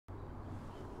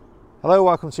Hello,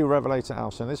 welcome to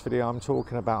RevelatorAlf. So in this video I'm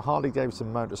talking about Harley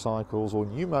Davidson motorcycles or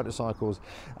new motorcycles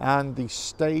and the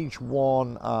stage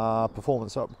 1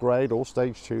 performance upgrade, or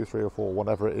stage 2, 3 or 4,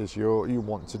 whatever it is you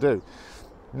want to do.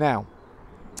 Now,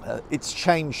 it's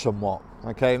changed somewhat,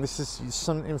 okay, and this is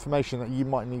some information that you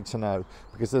might need to know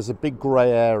because there's a big grey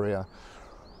area.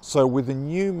 So with the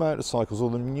new motorcycles,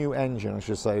 or the new engine I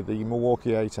should say, the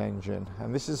Milwaukee 8 engine,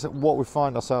 and this is what we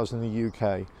find ourselves in the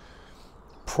UK.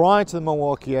 Prior to the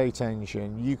Milwaukee 8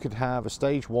 engine, you could have a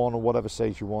stage 1 or whatever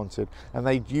stage you wanted, and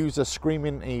they'd use a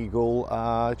Screaming Eagle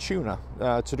tuner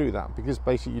to do that, because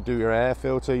basically you do your air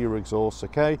filter, your exhaust,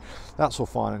 okay, that's all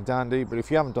fine and dandy, but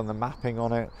if you haven't done the mapping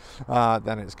on it,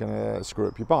 then it's going to screw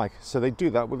up your bike. So they do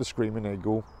that with a Screaming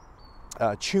Eagle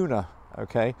tuner,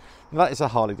 okay, and that is a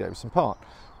Harley Davidson part.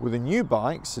 With the new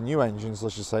bikes, the new engines,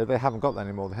 let's just say, they haven't got that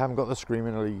anymore. They haven't got the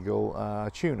Screaming Eagle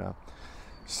tuner.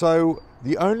 So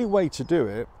the only way to do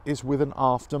it is with an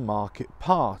aftermarket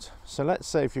part. So let's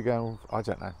say if you're going, I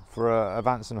don't know, for a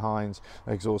Vance & Hines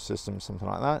exhaust system, something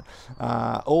like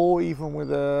that, or even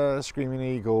with a Screaming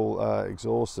Eagle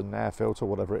exhaust and air filter,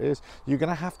 whatever it is, you're going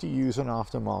to have to use an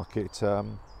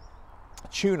aftermarket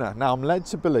tuner. Now, I'm led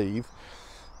to believe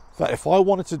that if I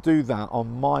wanted to do that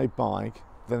on my bike,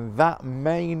 then that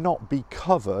may not be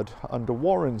covered under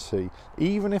warranty,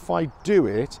 even if I do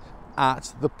it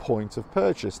at the point of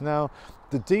purchase. Now,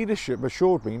 the dealership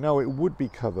assured me, no, it would be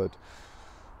covered.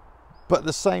 But at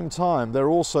the same time, they're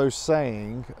also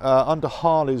saying, under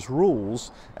Harley's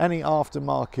rules, any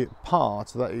aftermarket part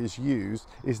that is used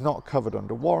is not covered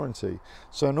under warranty.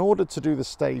 So in order to do the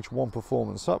stage 1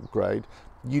 performance upgrade,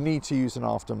 you need to use an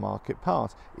aftermarket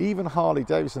part. Even Harley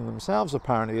Davidson themselves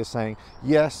apparently are saying,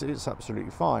 yes, it's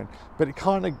absolutely fine. But it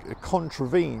kind of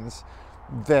contravenes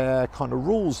their kind of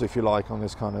rules, if you like, on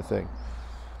this kind of thing.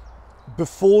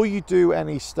 Before you do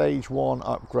any stage 1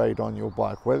 upgrade on your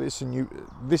bike, whether it's a new,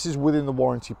 this is within the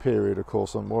warranty period, of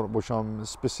course, which I'm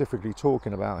specifically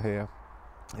talking about here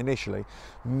initially,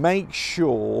 make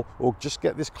sure, or just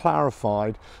get this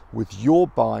clarified with your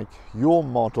bike, your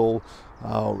model,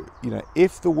 you know,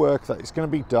 if the work that is going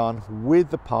to be done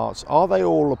with the parts, are they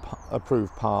all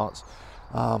approved parts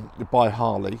by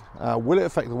Harley? Will it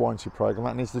affect the warranty program?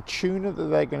 And is the tuner that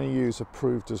they're going to use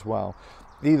approved as well,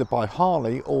 either by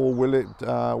Harley, or will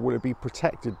it be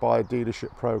protected by a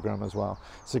dealership program as well?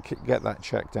 So get that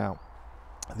checked out.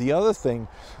 The other thing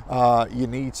you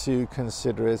need to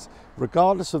consider is,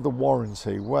 regardless of the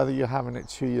warranty, whether you're having it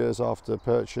 2 years after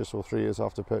purchase or 3 years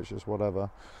after purchase, whatever,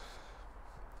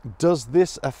 does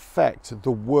this affect the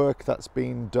work that's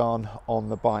being done on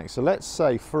the bike? So let's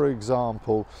say, for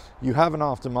example, you have an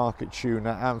aftermarket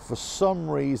tuner and for some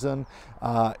reason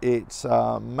it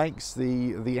makes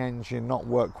the engine not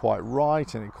work quite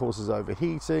right, and it causes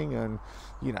overheating and,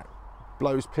 you know,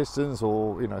 blows pistons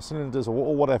or, you know, cylinders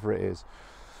or whatever it is.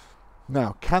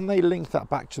 Now, can they link that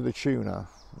back to the tuner?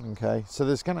 Okay, so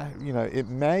there's gonna, you know, it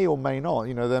may or may not,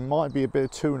 you know, there might be a bit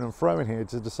of to and fro in here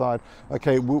to decide,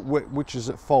 okay, which is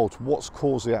at fault, what's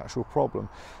caused the actual problem.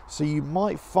 So you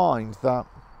might find that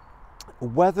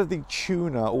whether the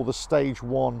tuner or the stage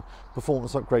 1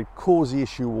 performance upgrade cause the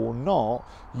issue or not,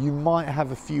 you might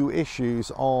have a few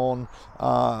issues on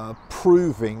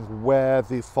proving where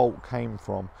the fault came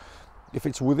from. If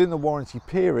it's within the warranty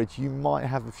period, you might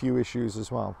have a few issues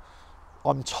as well.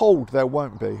 I'm told there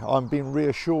won't be. I'm being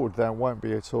reassured there won't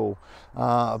be at all.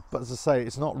 But as I say,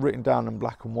 it's not written down in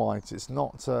black and white. It's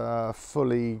not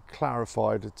fully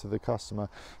clarified to the customer.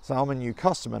 So I'm a new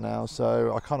customer now,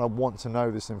 so I kind of want to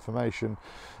know this information.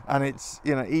 And it's,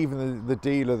 you know, even the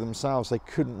dealer themselves, they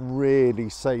couldn't really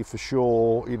say for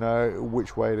sure, you know,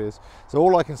 which way it is. So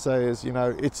all I can say is, you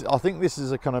know, I think this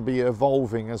is going to be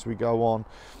evolving as we go on,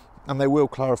 and they will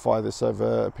clarify this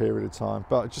over a period of time.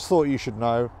 But I just thought you should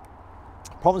know.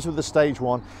 Problems with the stage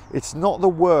 1, it's not the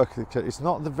work, it's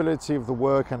not the validity of the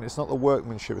work, and it's not the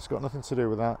workmanship. It's got nothing to do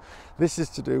with that. This is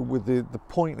to do with the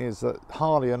point is that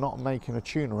Harley are not making a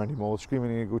tuner anymore,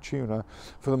 Screaming Eagle tuner,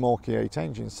 for the Milwaukee 8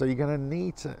 engine. So you're going to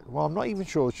need to, well, I'm not even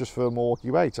sure it's just for the Milwaukee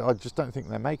 8. I just don't think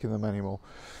they're making them anymore.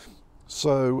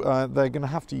 So they're going to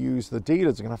have to use, the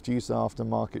dealers are going to have to use the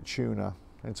aftermarket tuner.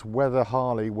 It's whether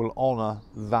Harley will honour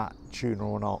that tuner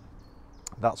or not.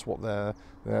 That's what they're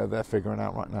figuring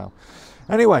out right now.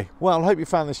 Anyway, well, I hope you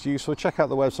found this useful. Check out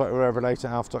the website,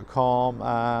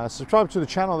 RevelatorAlf.com. Subscribe to the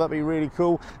channel, that'd be really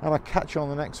cool. And I'll catch you on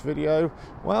the next video.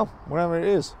 Well, whenever it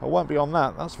is. I won't be on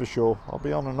that, that's for sure. I'll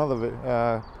be on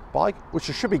another bike, which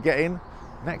I should be getting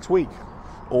next week.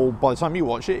 Or by the time you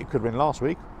watch it, it could have been last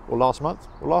week, or last month,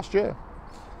 or last year.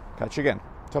 Catch you again.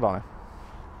 Ta-da.